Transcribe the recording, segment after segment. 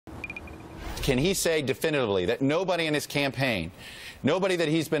can he say definitively that nobody in his campaign, nobody that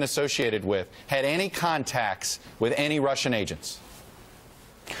he's been associated with, had any contacts with any Russian agents?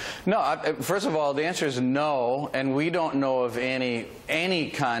 No, first of all, the answer is no, and we don't know of any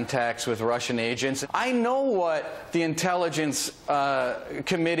contacts with Russian agents. I know what the intelligence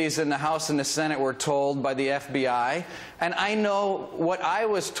committees in the House and the Senate were told by the FBI, and I know what I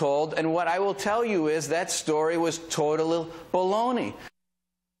was told, and what I will tell you is that story was total baloney.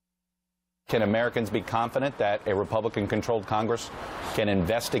 Can Americans be confident that a Republican-controlled Congress can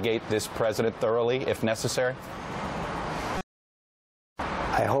investigate this president thoroughly if necessary?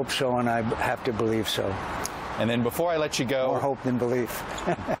 I hope so, and I have to believe so. And then before I let you go... More hope than belief.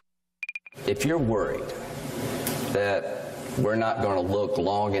 If you're worried that we're not going to look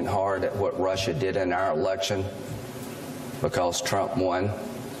long and hard at what Russia did in our election because Trump won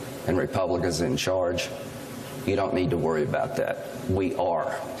and Republicans in charge, you don't need to worry about that. We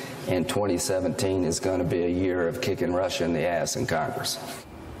are. And 2017 is going to be a year of kicking Russia in the ass in Congress.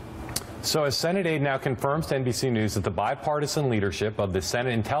 So a Senate aide now confirms to NBC News that the bipartisan leadership of the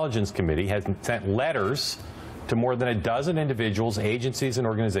Senate Intelligence Committee has sent letters to more than a dozen individuals, agencies, and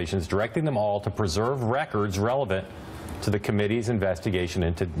organizations, directing them all to preserve records relevant to the committee's investigation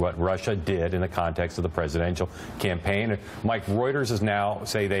into what Russia did in the context of the presidential campaign. Mike, Reuters is now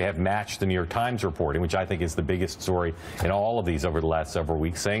say they have matched the New York Times reporting, which I think is the biggest story in all of these over the last several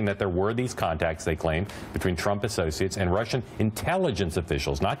weeks, saying that there were these contacts, they claim, between Trump associates and Russian intelligence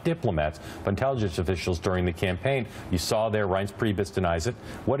officials, not diplomats, but intelligence officials during the campaign. You saw there, Reince Priebus denies it.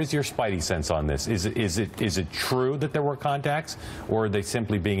 What is your spidey sense on this? Is it true that there were contacts, or are they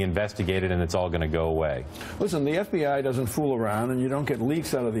simply being investigated and it's all going to go away? Listen, the FBI doesn't fool around, and you don't get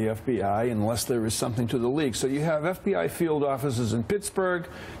leaks out of the FBI unless there is something to the leak. So you have FBI field offices in Pittsburgh,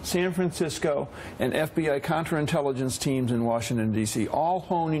 San Francisco, and FBI counterintelligence teams in Washington, D.C., all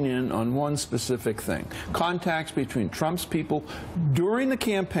honing in on one specific thing: contacts between Trump's people during the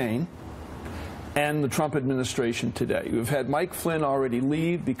campaign and the Trump administration today. We've had Mike Flynn already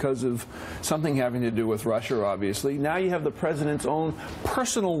leave because of something having to do with Russia, obviously. Now you have the president's own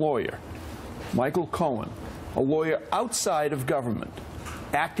personal lawyer, Michael Cohen, a lawyer outside of government,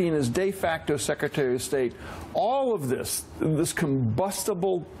 acting as de facto Secretary of State. All of this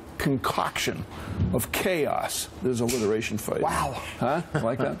combustible concoction of chaos. There's alliteration for you. Wow. Huh?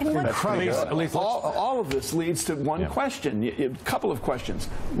 Like that? All of this leads to one question, a couple of questions.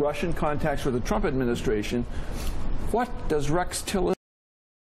 Russian contacts with the Trump administration. What does Rex Tillerson,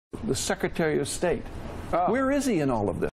 the Secretary of State, where is he in all of this?